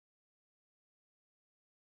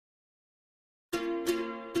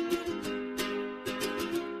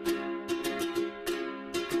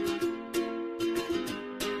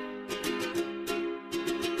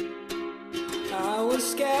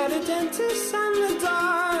at a dentist in the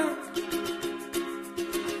dark.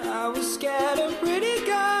 I was scared of pretty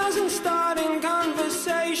girls and starting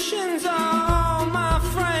conversations. All my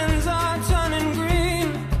friends are turning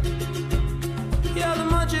green. Yeah, the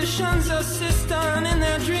magician's assistant in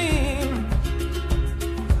their dream.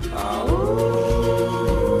 Oh.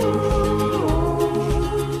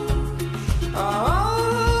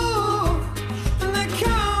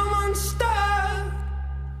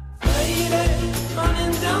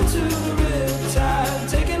 Down to the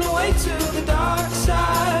riptide, taken away to the dark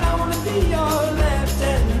side. I wanna be your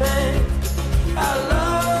left-hand man. I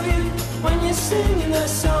love you when you're singing that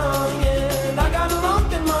song, and I got a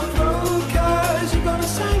lump in my throat 'cause you're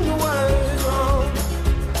gonna sing the words wrong.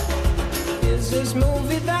 Is this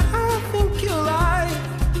movie that I think you like?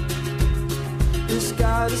 This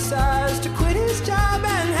guy decides to quit his job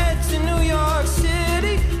and head to New York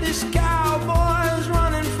City. This cowboy's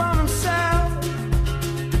running from himself.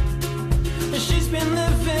 She's been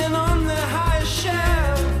living on the highest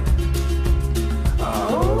shelf.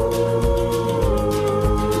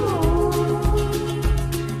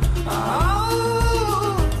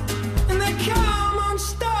 And they come on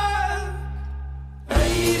stuff.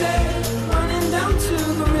 Lady, running down to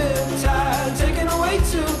the riptide, taken away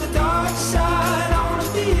to the dark side. I wanna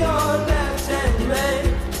be your left-hand man.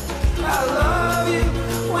 I love you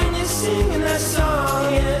when you're singing that song,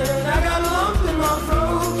 and I got a lump in my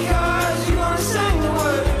throat 'cause you're gonna sing the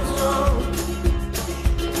words wrong.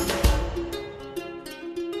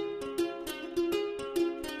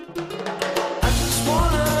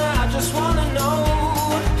 I just wanna know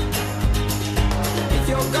if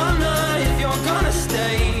you're gonna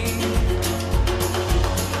stay.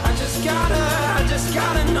 I just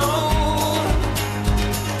gotta know.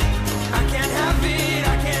 I can't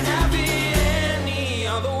have it any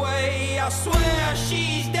other way. I swear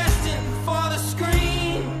she's destined for the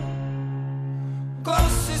screen.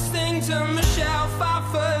 Closest thing to Michelle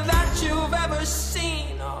Pfeiffer that you've ever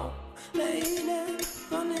seen. Oh, lady,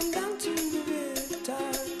 running down to the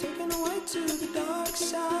riptide, taken away to the dark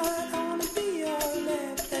side. I wanna be your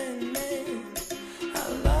left-hand man. I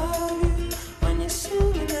love you when you're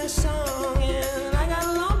singing that song, and I got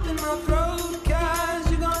a lump in my throat 'cause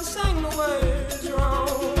you're gonna sing the words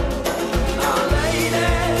wrong. Oh, lady,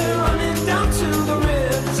 running down to the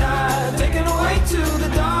riptide, taken away to the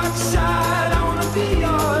dark side. I wanna be